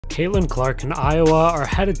Ciatlin Clark and Iowa are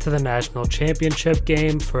headed to the national championship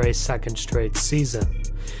game for a second straight season.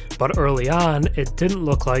 But early on, it didn't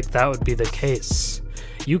look like that would be the case.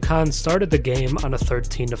 UConn started the game on a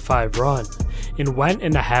 13-5 run and went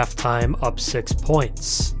into halftime up 6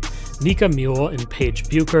 points. Nika Muhl and Paige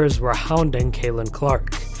Bueckers were hounding Ciatlin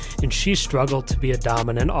Clark, and she struggled to be a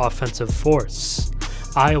dominant offensive force.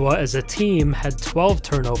 Iowa as a team had 12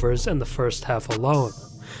 turnovers in the first half alone.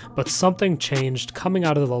 But something changed coming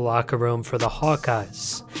out of the locker room for the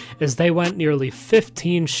Hawkeyes, as they went nearly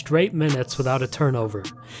 15 straight minutes without a turnover,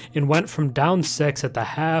 and went from down 6 at the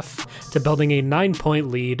half to building a 9-point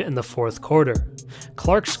lead in the fourth quarter.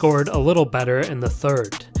 Clark scored a little better in the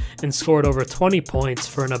third, and scored over 20 points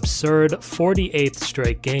for an absurd 48th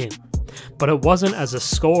straight game. But it wasn't as a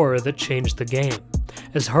scorer that changed the game,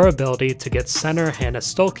 as her ability to get center Hannah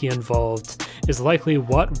Stuelke involved is likely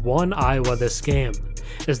what won Iowa this game,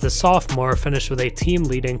 as the sophomore finished with a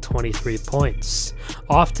team-leading 23 points,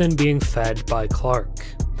 often being fed by Clark.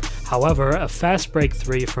 However, a fast break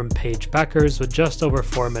 3 from Paige Bueckers with just over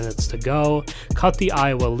 4 minutes to go cut the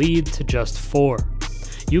Iowa lead to just 4.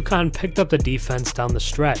 UConn picked up the defense down the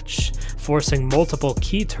stretch, forcing multiple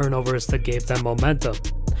key turnovers that gave them momentum.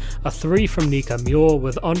 A 3 from Nika Muhl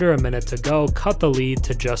with under a minute to go cut the lead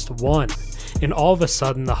to just 1, and all of a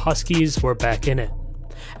sudden the Huskies were back in it.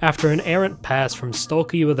 After an errant pass from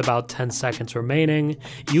Stuelke with about 10 seconds remaining,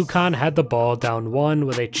 UConn had the ball down 1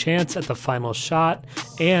 with a chance at the final shot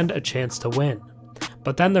and a chance to win.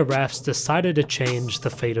 But then the refs decided to change the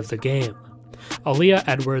fate of the game. Aaliyah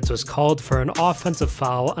Edwards was called for an offensive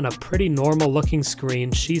foul on a pretty normal-looking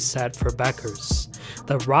screen she set for Bueckers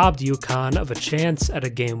that robbed UConn of a chance at a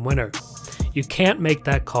game winner. You can't make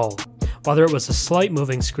that call. Whether it was a slight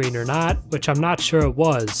moving screen or not, which I'm not sure it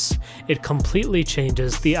was, it completely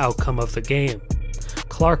changes the outcome of the game.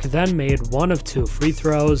 Clark then made 1 of 2 free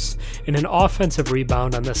throws, and an offensive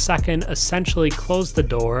rebound on the second essentially closed the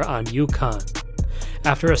door on UConn.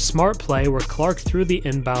 After a smart play where Clark threw the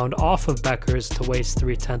inbound off of Bueckers to waste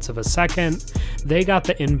 0.3 of a second, they got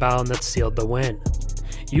the inbound that sealed the win.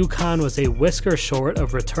 UConn was a whisker short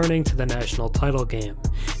of returning to the national title game,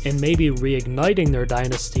 and maybe reigniting their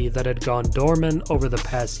dynasty that had gone dormant over the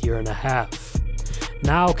past year and a half.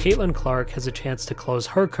 Now Ciatlin Clark has a chance to close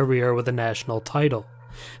her career with a national title,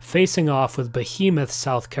 facing off with behemoth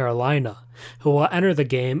South Carolina, who will enter the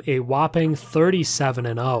game a whopping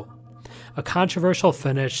 37-0. A controversial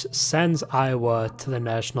finish sends Iowa to the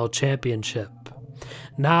national championship.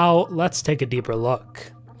 Now let's take a deeper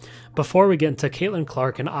look. Before we get into Ciatlin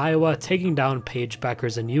Clark and Iowa taking down Paige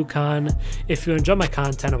Bueckers and UConn, if you enjoy my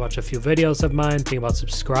content and watch a few videos of mine, think about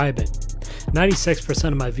subscribing.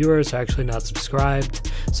 96% of my viewers are actually not subscribed,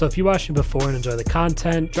 so if you watched me before and enjoy the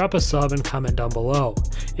content, drop a sub and comment down below.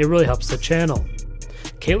 It really helps the channel.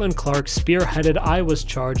 Ciatlin Clark spearheaded Iowa's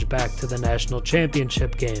charge back to the national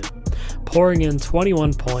championship game, pouring in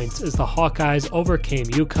 21 points as the Hawkeyes overcame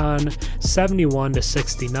UConn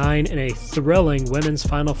 71-69 in a thrilling women's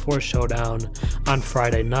Final Four showdown on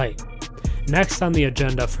Friday night. Next on the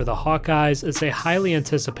agenda for the Hawkeyes is a highly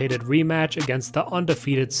anticipated rematch against the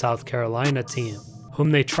undefeated South Carolina team,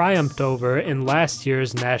 whom they triumphed over in last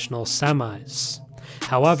year's national semis.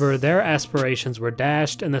 However, their aspirations were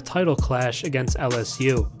dashed in the title clash against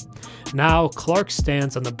LSU. Now, Clark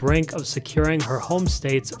stands on the brink of securing her home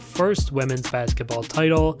state's first women's basketball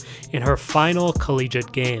title in her final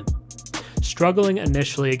collegiate game. Struggling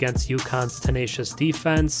initially against UConn's tenacious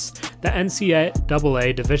defense, the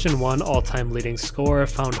NCAA Division I all-time leading scorer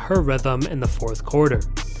found her rhythm in the fourth quarter.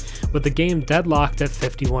 With the game deadlocked at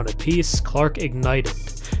 51 apiece, Clark ignited,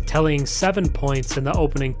 tallying 7 points in the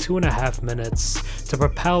opening 2.5 minutes to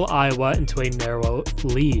propel Iowa into a narrow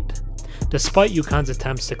lead. Despite UConn's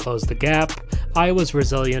attempts to close the gap, Iowa's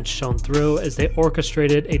resilience shone through as they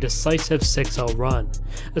orchestrated a decisive 6-0 run,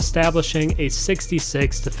 establishing a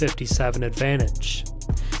 66-57 advantage.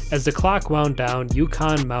 As the clock wound down,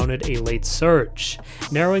 UConn mounted a late surge,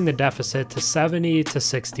 narrowing the deficit to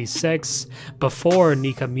 70-66 before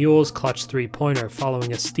Nika Muhl's clutch three-pointer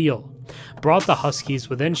following a steal brought the Huskies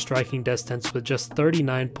within striking distance with just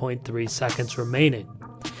 39.3 seconds remaining.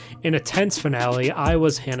 In a tense finale,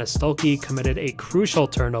 Iowa's Hannah Stuelke committed a crucial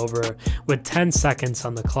turnover with 10 seconds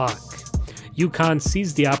on the clock. UConn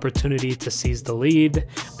seized the opportunity to seize the lead,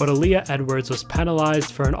 but Aaliyah Edwards was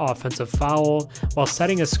penalized for an offensive foul while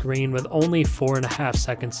setting a screen with only 4.5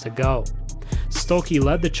 seconds to go. Stuelke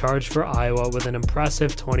led the charge for Iowa with an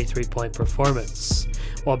impressive 23-point performance,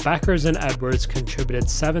 while Bueckers and Edwards contributed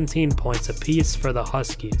 17 points apiece for the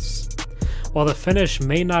Huskies. While the finish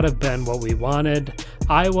may not have been what we wanted,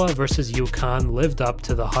 Iowa versus UConn lived up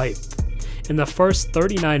to the hype. in the first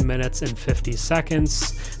 39 minutes and 50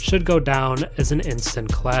 seconds should go down as an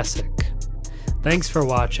instant classic. Thanks for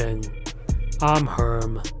watching. I'm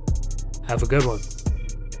Herm. Have a good one.